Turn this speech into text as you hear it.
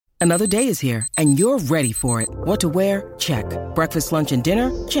Another day is here, and you're ready for it. What to wear? Check. Breakfast, lunch, and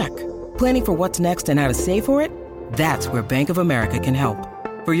dinner? Check. Planning for what's next and how to save for it? That's where Bank of America can help.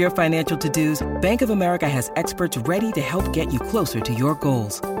 For your financial to-dos, Bank of America has experts ready to help get you closer to your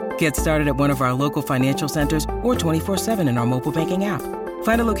goals. Get started at one of our local financial centers or 24/7 in our mobile banking app.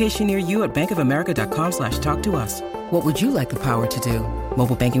 Find a location near you at bankofamerica.com/talktous. What would you like the power to do?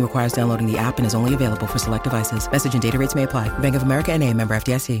 Mobile banking requires downloading the app and is only available for select devices. Message and data rates may apply. Bank of America N.A., member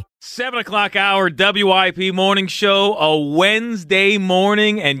FDIC. 7 o'clock hour, WIP morning show, a Wednesday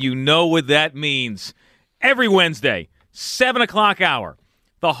morning, and you know what that means. Every Wednesday, 7 o'clock hour,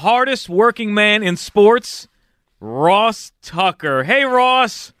 the hardest working man in sports, Ross Tucker. Hey,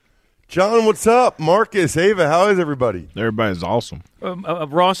 Ross. John, what's up? Marcus, Ava, how is everybody? Everybody's awesome.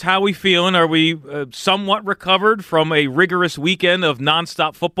 Ross, how we feeling? Are we somewhat recovered from a rigorous weekend of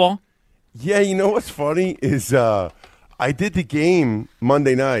nonstop football? Yeah, you know what's funny is I did the game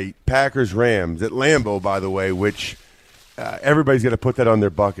Monday night, Packers-Rams, at Lambeau, by the way, which everybody's got to put that on their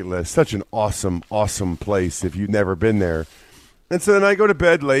bucket list. Such an awesome, awesome place if you've never been there. And so then I go to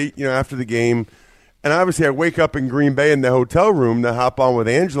bed late, after the game. And obviously, I wake up in Green Bay in the hotel room to hop on with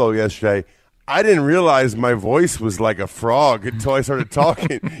Angelo yesterday. I didn't realize my voice was like a frog until I started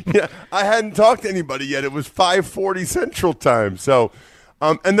talking. I hadn't talked to anybody yet. It was 5:40 Central Time. So,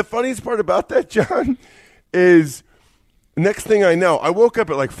 and the funniest part about that, John, is next thing I know, I woke up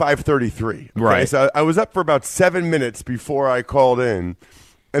at like 5:33. Okay? Right. So I was up for about 7 minutes before I called in.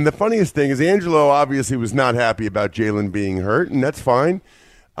 And the funniest thing is Angelo obviously was not happy about Jalen being hurt, and that's fine.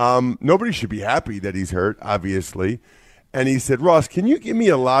 Nobody should be happy that he's hurt, obviously. And he said, Ross, can you give me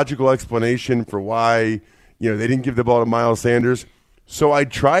a logical explanation for why, they didn't give the ball to Miles Sanders? So I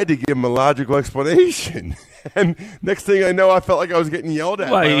tried to give him a logical explanation. And next thing I know, I felt like I was getting yelled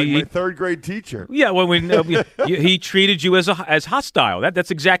at by my third-grade teacher. Yeah, well, he treated you as hostile. That's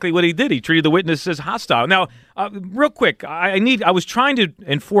exactly what he did. He treated the witness as hostile. Now, real quick, I was trying to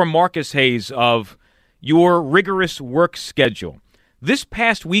inform Marcus Hayes of your rigorous work schedule. This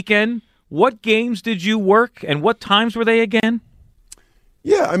past weekend, what games did you work, and what times were they again?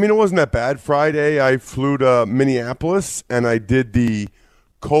 Yeah, it wasn't that bad. Friday, I flew to Minneapolis, and I did the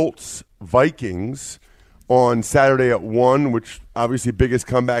Colts-Vikings on Saturday at 1, which obviously biggest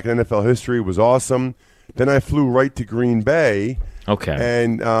comeback in NFL history, was awesome. Then I flew right to Green Bay. Okay.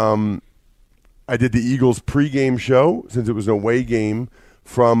 And I did the Eagles pregame show, since it was an away game,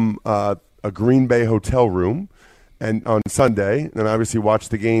 from a Green Bay hotel room. And on Sunday, and obviously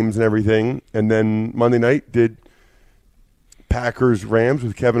watched the games and everything. And then Monday night did Packers-Rams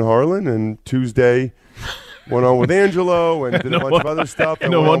with Kevin Harlan, and Tuesday went on with Angelo and did a bunch of other stuff.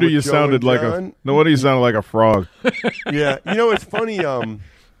 No wonder you sounded like a frog. Yeah, it's funny.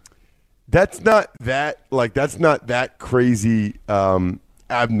 That's not that crazy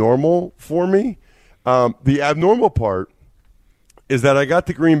abnormal for me. The abnormal part is that I got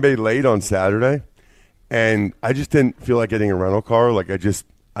to Green Bay late on Saturday. And I just didn't feel like getting a rental car. Like I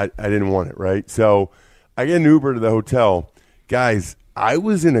didn't want it, right? So I get an Uber to the hotel. Guys, I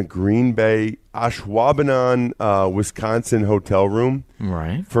was in a Green Bay, Ashwaubenon, Wisconsin hotel room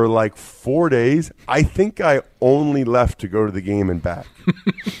for like 4 days. I think I only left to go to the game and back.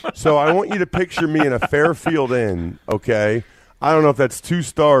 So I want you to picture me in a Fairfield Inn, okay? I don't know if that's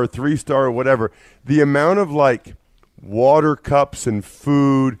 2-star or 3-star or whatever. The amount of like water cups and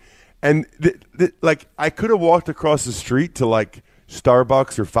food. And I could have walked across the street to like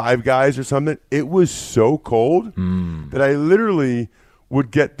Starbucks or Five Guys or something. It was so cold that I literally would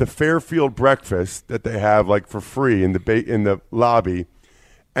get the Fairfield breakfast that they have like for free in the lobby,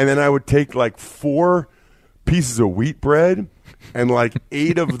 and then I would take like 4 pieces of wheat bread and like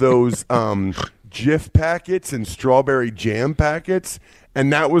 8 of those Jif packets and strawberry jam packets,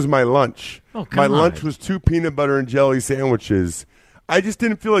 and that was my lunch. My lunch was 2 peanut butter and jelly sandwiches. I just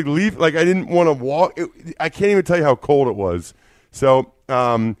didn't feel like leave. Like I didn't want to walk. I can't even tell you how cold it was. So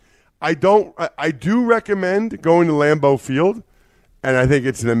I do recommend going to Lambeau Field, and I think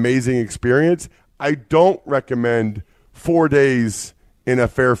it's an amazing experience. I don't recommend 4 days in a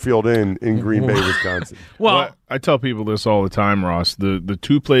Fairfield Inn in Green Bay, Wisconsin. Well, I tell people this all the time, Ross. The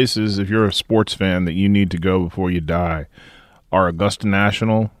 2 places, if you're a sports fan, that you need to go before you die are Augusta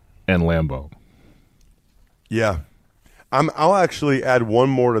National and Lambeau. Yeah. I'll actually add one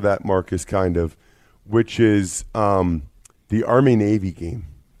more to that, Marcus, kind of, which is the Army-Navy game.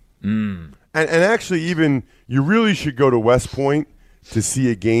 And actually, even you really should go to West Point to see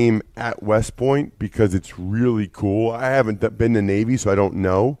a game at West Point because it's really cool. I haven't been to Navy, so I don't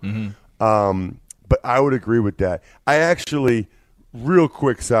know. But I would agree with that. I actually, real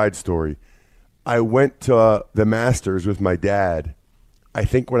quick side story, I went to the Masters with my dad I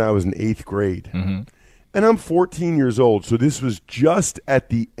think when I was in 8th grade. Mm-hmm. And I'm 14 years old, so this was just at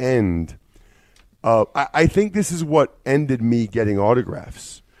the end of – I think this is what ended me getting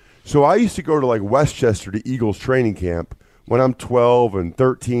autographs. So I used to go to, like, Westchester to Eagles training camp when I'm 12 and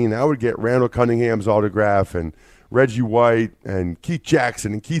 13. I would get Randall Cunningham's autograph and Reggie White and Keith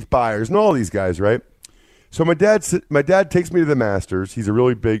Jackson and Keith Byers and all these guys, right? So my dad takes me to the Masters. He's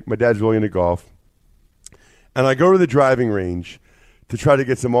my dad's really into golf. And I go to the driving range to try to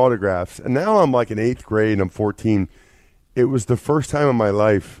get some autographs. And now I'm like in 8th grade and I'm 14. It was the first time in my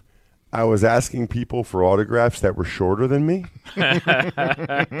life I was asking people for autographs that were shorter than me.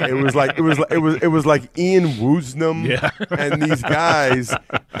 It was like Ian Woosnam and these guys.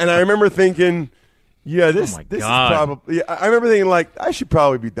 And I remember thinking, yeah, this is probably. I remember thinking, like, I should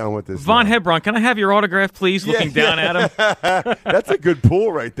probably be done with this. Von now. Hebron, can I have your autograph, please? Looking down at him. That's a good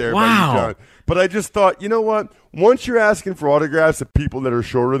pull right there, wow. by you, John. But I just thought, you know what? Once you're asking for autographs of people that are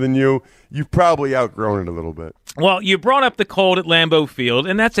shorter than you, you've probably outgrown it a little bit. Well, you brought up the cold at Lambeau Field,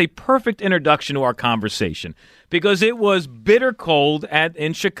 and that's a perfect introduction to our conversation because it was bitter cold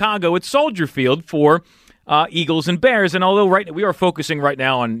in Chicago at Soldier Field for Eagles and Bears. And although we are focusing right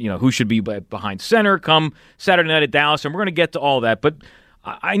now on who should be behind center come Saturday night at Dallas, and we're going to get to all that, but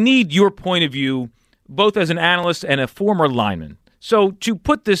I need your point of view, both as an analyst and a former lineman. So to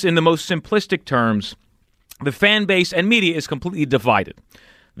put this in the most simplistic terms, the fan base and media is completely divided.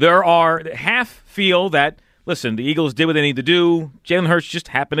 There are half feel that, listen, the Eagles did what they need to do. Jalen Hurts just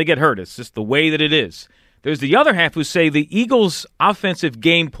happened to get hurt. It's just the way that it is. There's the other half who say the Eagles' offensive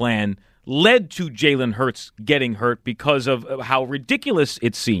game plan led to Jalen Hurts getting hurt because of how ridiculous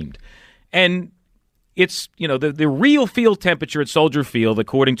it seemed. And it's, the real field temperature at Soldier Field,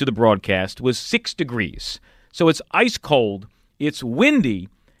 according to the broadcast, was 6 degrees. So it's ice cold. It's windy,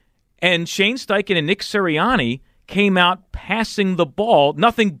 and Shane Steichen and Nick Sirianni came out passing the ball,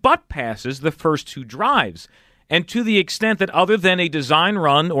 nothing but passes, the first 2 drives. And to the extent that other than a design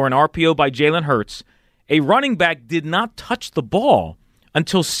run or an RPO by Jalen Hurts, a running back did not touch the ball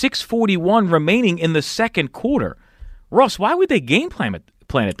until 6:41 remaining in the second quarter. Ross, why would they game plan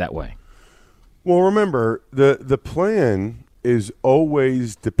it that way? Well, remember, the plan is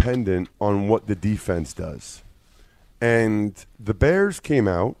always dependent on what the defense does. And the Bears came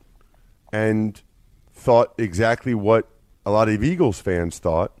out and thought exactly what a lot of Eagles fans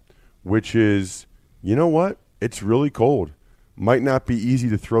thought, which is, you know what? It's really cold. Might not be easy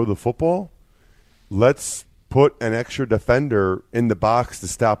to throw the football. Let's put an extra defender in the box to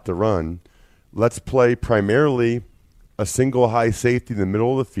stop the run. Let's play primarily a single high safety in the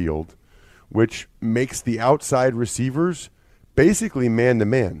middle of the field, which makes the outside receivers basically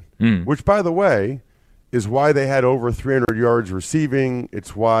man-to-man, which, by the way, is why they had over 300 yards receiving.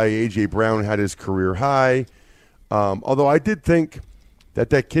 It's why A.J. Brown had his career high. Although I did think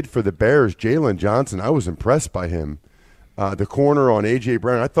that kid for the Bears, Jalen Johnson, I was impressed by him. The corner on A.J.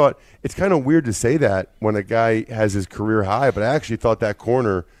 Brown, I thought it's kind of weird to say that when a guy has his career high, but I actually thought that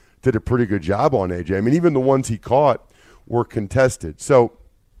corner did a pretty good job on A.J. I mean, even the ones he caught were contested. So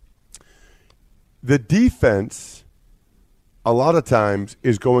the defense, a lot of times,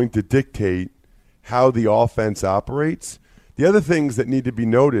 is going to dictate how the offense operates. The other things that need to be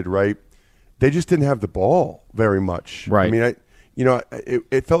noted, right, they just didn't have the ball very much. Right. I mean,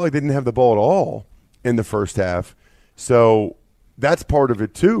 it felt like they didn't have the ball at all in the first half. So that's part of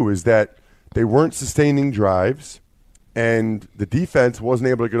it, too, is that they weren't sustaining drives and the defense wasn't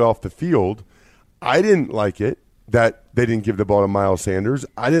able to get off the field. I didn't like it that they didn't give the ball to Miles Sanders.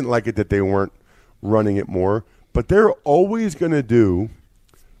 I didn't like it that they weren't running it more. But they're always going to do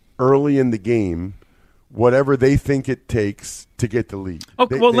early in the game whatever they think it takes to get the lead.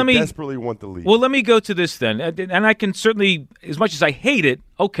 Okay, they desperately want the lead. Well, let me go to this then. And I can certainly, as much as I hate it,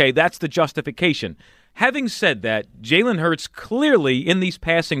 okay, that's the justification. Having said that, Jalen Hurts clearly in these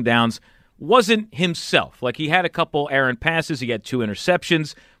passing downs wasn't himself. Like, he had a couple errant passes. He had 2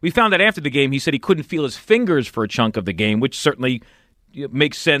 interceptions. We found that after the game, he said he couldn't feel his fingers for a chunk of the game, which certainly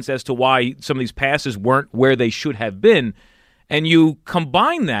makes sense as to why some of these passes weren't where they should have been. And you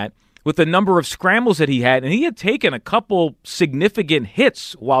combine that with the number of scrambles that he had, and he had taken a couple significant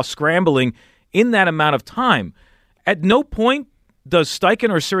hits while scrambling in that amount of time. At no point does Steichen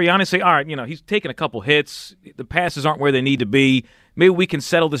or Sirianni say, all right, he's taken a couple hits, the passes aren't where they need to be, maybe we can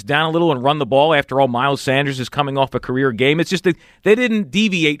settle this down a little and run the ball after all Miles Sanders is coming off a career game. It's just that they didn't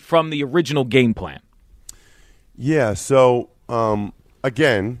deviate from the original game plan. Yeah, so,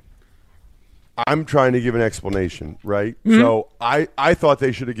 again, I'm trying to give an explanation, right? Mm-hmm. So I thought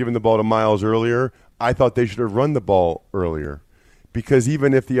they should have given the ball to Miles earlier. I thought they should have run the ball earlier because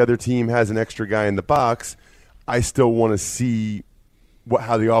even if the other team has an extra guy in the box, I still want to see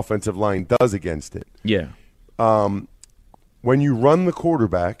how the offensive line does against it. Yeah. When you run the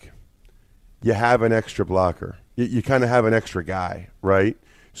quarterback, you have an extra blocker. You kind of have an extra guy, right?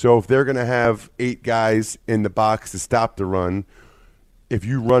 So if they're going to have 8 guys in the box to stop the run, if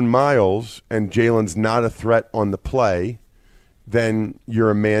you run Miles and Jalen's not a threat on the play, then you're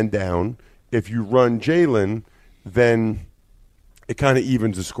a man down. If you run Jalen, then it kind of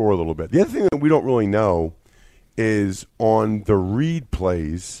evens the score a little bit. The other thing that we don't really know is on the read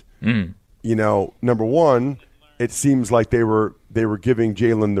plays, number one, it seems like they were giving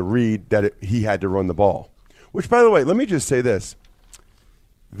Jalen the read that he had to run the ball. Which, by the way, let me just say this.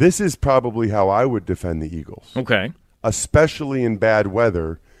 This is probably how I would defend the Eagles. Okay. Especially in bad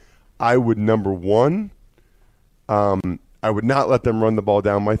weather, I would, number one, I would not let them run the ball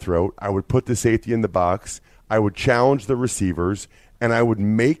down my throat. I would put the safety in the box. I would challenge the receivers, and I would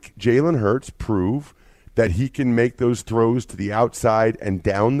make Jalen Hurts prove that he can make those throws to the outside and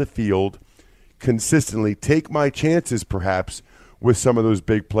down the field consistently. Take my chances, perhaps, with some of those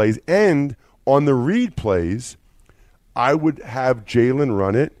big plays. And on the read plays, I would have Jalen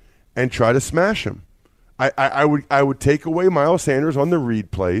run it and try to smash him. I would take away Miles Sanders on the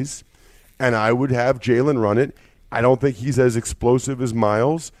read plays, and I would have Jalen run it. I don't think he's as explosive as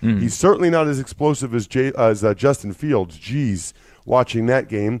Miles. He's certainly not as explosive as Justin Fields. Jeez, watching that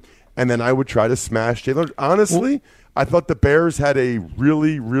game. And then I would try to smash Jalen. Honestly, I thought the Bears had a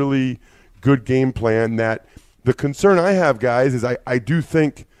really, really good game plan. That the concern I have, guys, is I do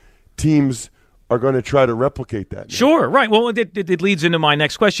think teams are going to try to replicate that. Sure, right. Well, it leads into my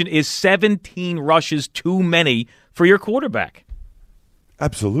next question. Is 17 rushes too many for your quarterback?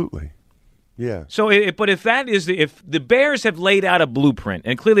 Absolutely. Yeah. So, but if the Bears have laid out a blueprint,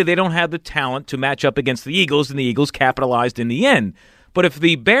 and clearly they don't have the talent to match up against the Eagles, and the Eagles capitalized in the end. But if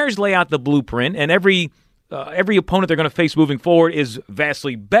the Bears lay out the blueprint, and every opponent they're going to face moving forward is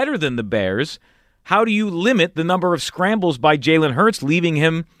vastly better than the Bears, how do you limit the number of scrambles by Jalen Hurts, leaving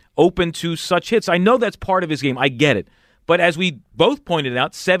him open to such hits? I know that's part of his game. I get it. But as we both pointed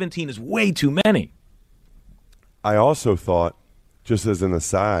out, 17 is way too many. I also thought, just as an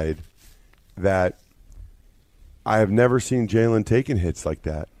aside, that I have never seen Jalen taking hits like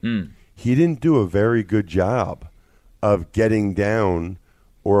that. He didn't do a very good job of getting down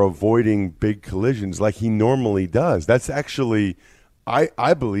or avoiding big collisions like he normally does. That's actually,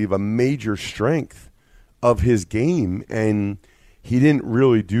 I believe, a major strength of his game, and he didn't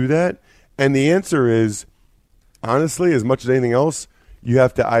really do that. And the answer is, honestly, as much as anything else, you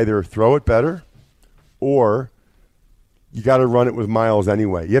have to either throw it better or you got to run it with Miles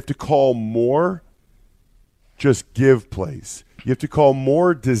anyway. You have to call more just give plays. You have to call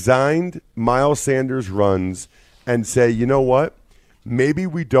more designed Miles Sanders runs and say, you know what? Maybe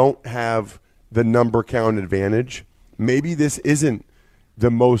we don't have the number count advantage. Maybe this isn't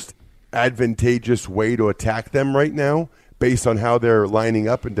the most advantageous way to attack them right now based on how they're lining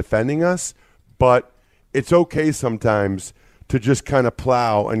up and defending us. But it's okay sometimes to just kind of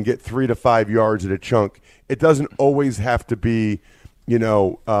plow and get 3 to 5 yards at a chunk. It doesn't always have to be,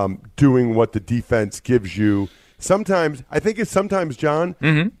 doing what the defense gives you. Sometimes, I think it's sometimes, John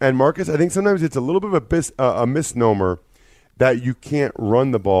and Marcus, I think sometimes it's a little bit of a misnomer that you can't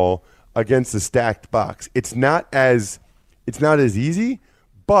run the ball against a stacked box. It's not as easy,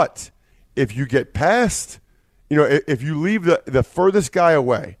 but if you get past, if you leave the furthest guy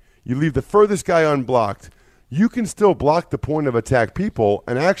away, you leave the furthest guy unblocked, you can still block the point of attack people,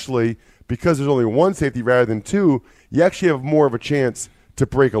 and actually, because there's only one safety rather than two, you actually have more of a chance to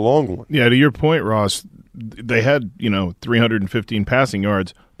break a long one. Yeah, to your point, Ross, they had 315 passing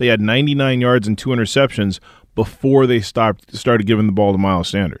yards. They had 99 yards and 2 interceptions before they started giving the ball to Miles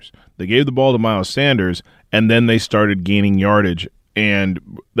Sanders. They gave the ball to Miles Sanders, and then they started gaining yardage,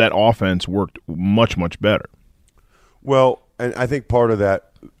 and that offense worked much, much better. Well, and I think part of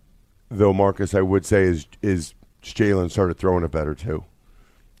that, though, Marcus, I would say is Jalen started throwing it better too.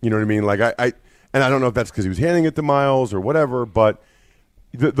 You know what I mean? Like I don't know if that's because he was handing it to Miles or whatever, but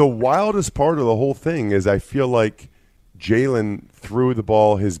the wildest part of the whole thing is I feel like Jalen threw the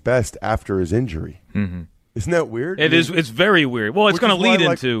ball his best after his injury. Mm-hmm. Isn't that weird? It is. It's very weird. Well, it's going to lead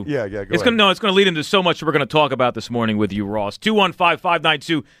into yeah. Go it's ahead. It's going to lead into so much we're going to talk about this morning with you, Ross.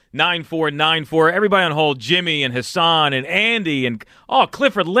 215-592-9494. Everybody on hold. Jimmy and Hassan and Andy and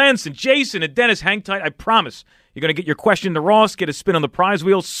Clifford Lentz and Jason and Dennis. Hang tight. I promise you're going to get your question to Ross. Get a spin on the prize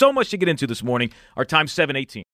wheel. So much to get into this morning. Our time's 7:18.